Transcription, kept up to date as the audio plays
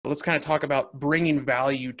let's kind of talk about bringing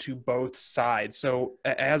value to both sides. So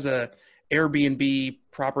as a Airbnb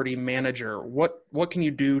property manager, what can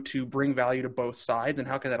you do to bring value to both sides, and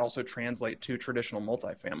how can that also translate to traditional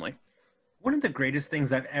multifamily? One of the greatest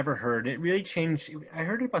things I've ever heard, it really changed. I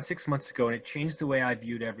heard it about 6 months ago, and it changed the way I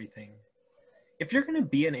viewed everything. If you're going to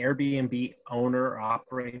be an Airbnb owner, or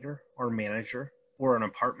operator, or manager, or an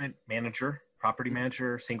apartment manager, property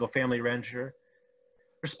manager, single family manager,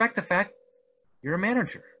 respect the fact you're a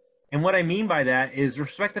manager. And what I mean by that is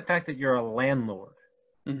respect the fact that you're a landlord,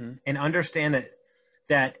 Mm-hmm. and understand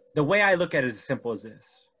that the way I look at it is as simple as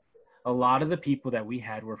this. A lot of the people that we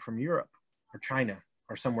had were from Europe or China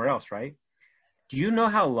or somewhere else, right? Do you know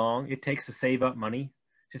how long it takes to save up money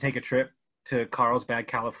to take a trip to Carlsbad,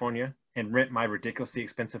 California and rent my ridiculously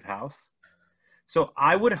expensive house? So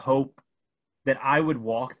I would hope that I would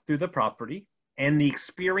walk through the property and the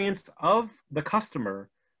experience of the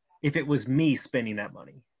customer if it was me spending that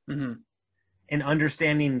money. Mm-hmm. And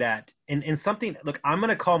understanding that, and something, look, I'm going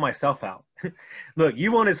to call myself out. Look,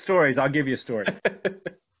 you wanted stories, I'll give you a story.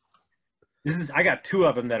 I got two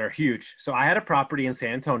of them that are huge. So I had a property in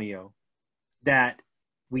San Antonio that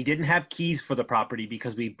we didn't have keys for the property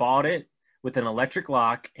because we bought it with an electric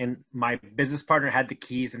lock, and my business partner had the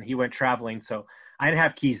keys and he went traveling. So I didn't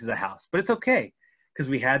have keys to the house, but it's okay because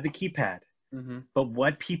we had the keypad. Mm-hmm. But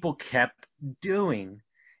what people kept doing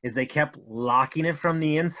is they kept locking it from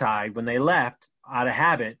the inside when they left out of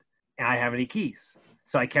habit, and I didn't have any keys.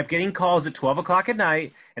 So I kept getting calls at 12 o'clock at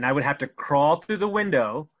night, and I would have to crawl through the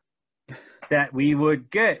window that we would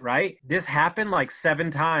get, right? This happened like 7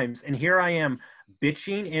 times, and here I am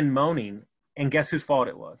bitching and moaning, and guess whose fault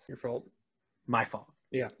it was? Your fault. My fault.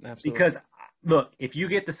 Yeah, absolutely. Because, look, if you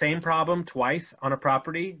get the same problem twice on a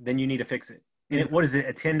property, then you need to fix it. And what is it,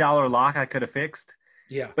 a $10 lock I could have fixed?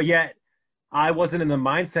 Yeah. But yet, I wasn't in the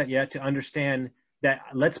mindset yet to understand that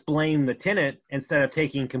let's blame the tenant instead of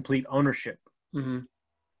taking complete ownership. Mm-hmm.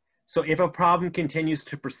 So if a problem continues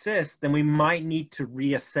to persist, then we might need to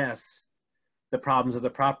reassess the problems of the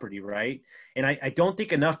property, right? And I don't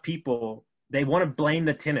think enough people, they want to blame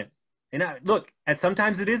the tenant. And look,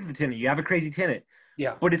 sometimes it is the tenant. You have a crazy tenant.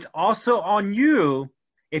 Yeah. But it's also on you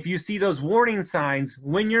if you see those warning signs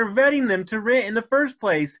when you're vetting them to rent in the first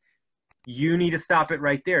place. You need to stop it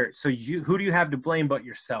right there. So who do you have to blame but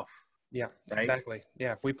yourself? Yeah, right? Exactly.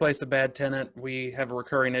 Yeah. If we place a bad tenant, we have a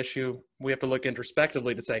recurring issue. We have to look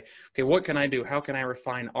introspectively to say, okay, what can I do? How can I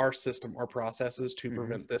refine our system, our processes to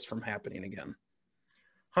prevent this from happening again?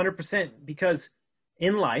 100%. Because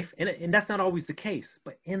in life, and that's not always the case,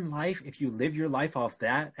 but in life, if you live your life off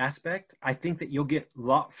that aspect, I think that you'll get a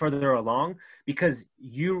lot further along because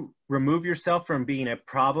you remove yourself from being a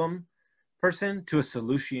problem person to a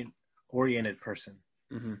solution oriented person.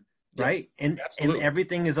 Mm-hmm. Right. Yes, and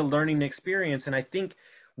everything is a learning experience. And I think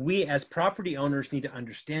we as property owners need to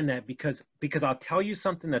understand that because I'll tell you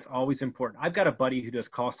something that's always important. I've got a buddy who does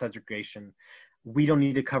cost segregation. We don't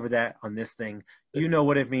need to cover that on this thing. You know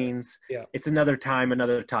what it means. Yeah. It's another time,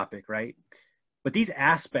 another topic, right? But these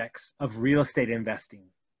aspects of real estate investing,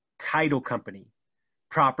 title company,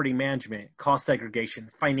 property management, cost segregation,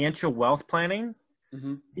 financial wealth planning,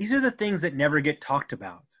 these are the things that never get talked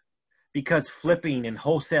about. Because flipping and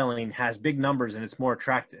wholesaling has big numbers and it's more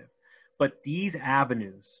attractive. But these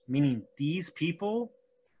avenues, meaning these people,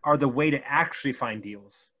 are the way to actually find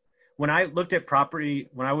deals. When I looked at property,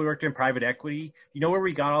 when I worked in private equity, you know where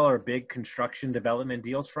we got all our big construction development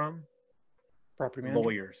deals from? Property management?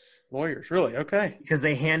 Lawyers. Lawyers, really? Okay. Because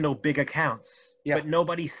they handle big accounts. Yeah. But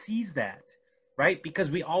nobody sees that, right?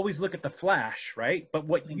 Because we always look at the flash, right? But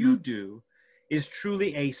what you do is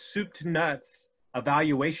truly a soup to nuts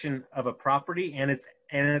evaluation of a property and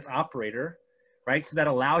its operator, right? So that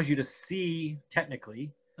allows you to see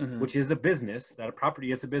technically, which is a business, that a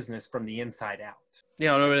property is a business from the inside out.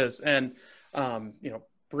 Yeah, no, it is. And,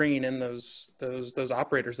 bringing in those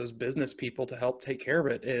operators, those business people to help take care of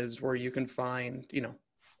it is where you can find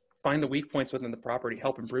the weak points within the property,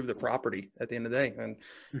 help improve the property at the end of the day and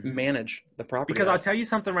manage the property. Because I'll tell you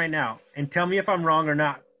something right now and tell me if I'm wrong or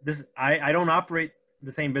not. I don't operate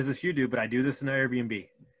the same business you do, but I do this in Airbnb.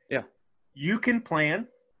 Yeah. You can plan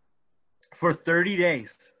for 30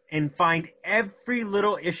 days and find every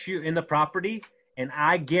little issue in the property, and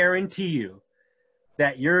I guarantee you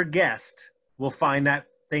that your guest will find that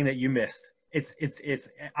thing that you missed.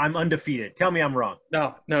 I'm undefeated. Tell me I'm wrong.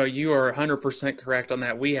 No, you are 100% correct on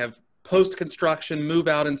that. We have post-construction,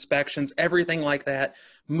 move-out inspections, everything like that,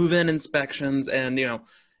 move-in inspections, and,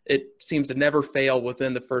 it seems to never fail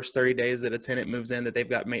within the first 30 days that a tenant moves in that they've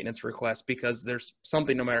got maintenance requests, because there's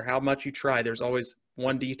something, no matter how much you try, there's always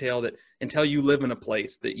one detail that until you live in a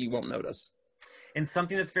place that you won't notice. And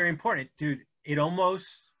something that's very important, dude, it almost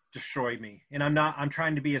destroyed me. And I'm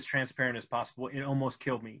trying to be as transparent as possible. It almost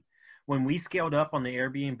killed me. When we scaled up on the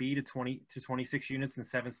Airbnb to 20 to 26 units in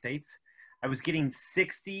 7 states, I was getting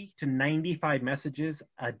 60 to 95 messages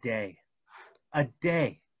a day. A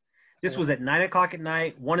day. This was at 9 o'clock at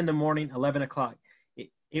night, 1 in the morning, 11 o'clock.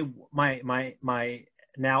 My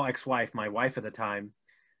now ex-wife, my wife at the time,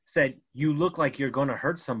 said, "You look like you're going to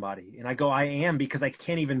hurt somebody." And I go, "I am, because I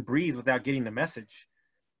can't even breathe without getting the message."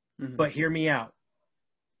 Mm-hmm. But hear me out.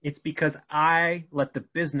 It's because I let the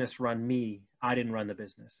business run me. I didn't run the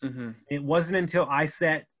business. Mm-hmm. It wasn't until I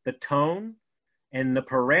set the tone and the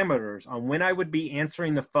parameters on when I would be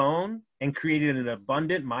answering the phone and created an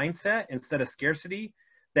abundant mindset instead of scarcity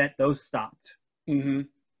that those stopped. Mm-hmm.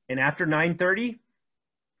 And after 9:30,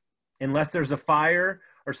 unless there's a fire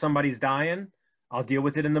or somebody's dying, I'll deal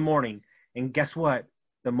with it in the morning. And guess what?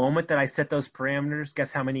 The moment that I set those parameters,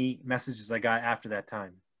 guess how many messages I got after that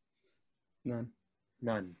time? None.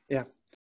 None. Yeah.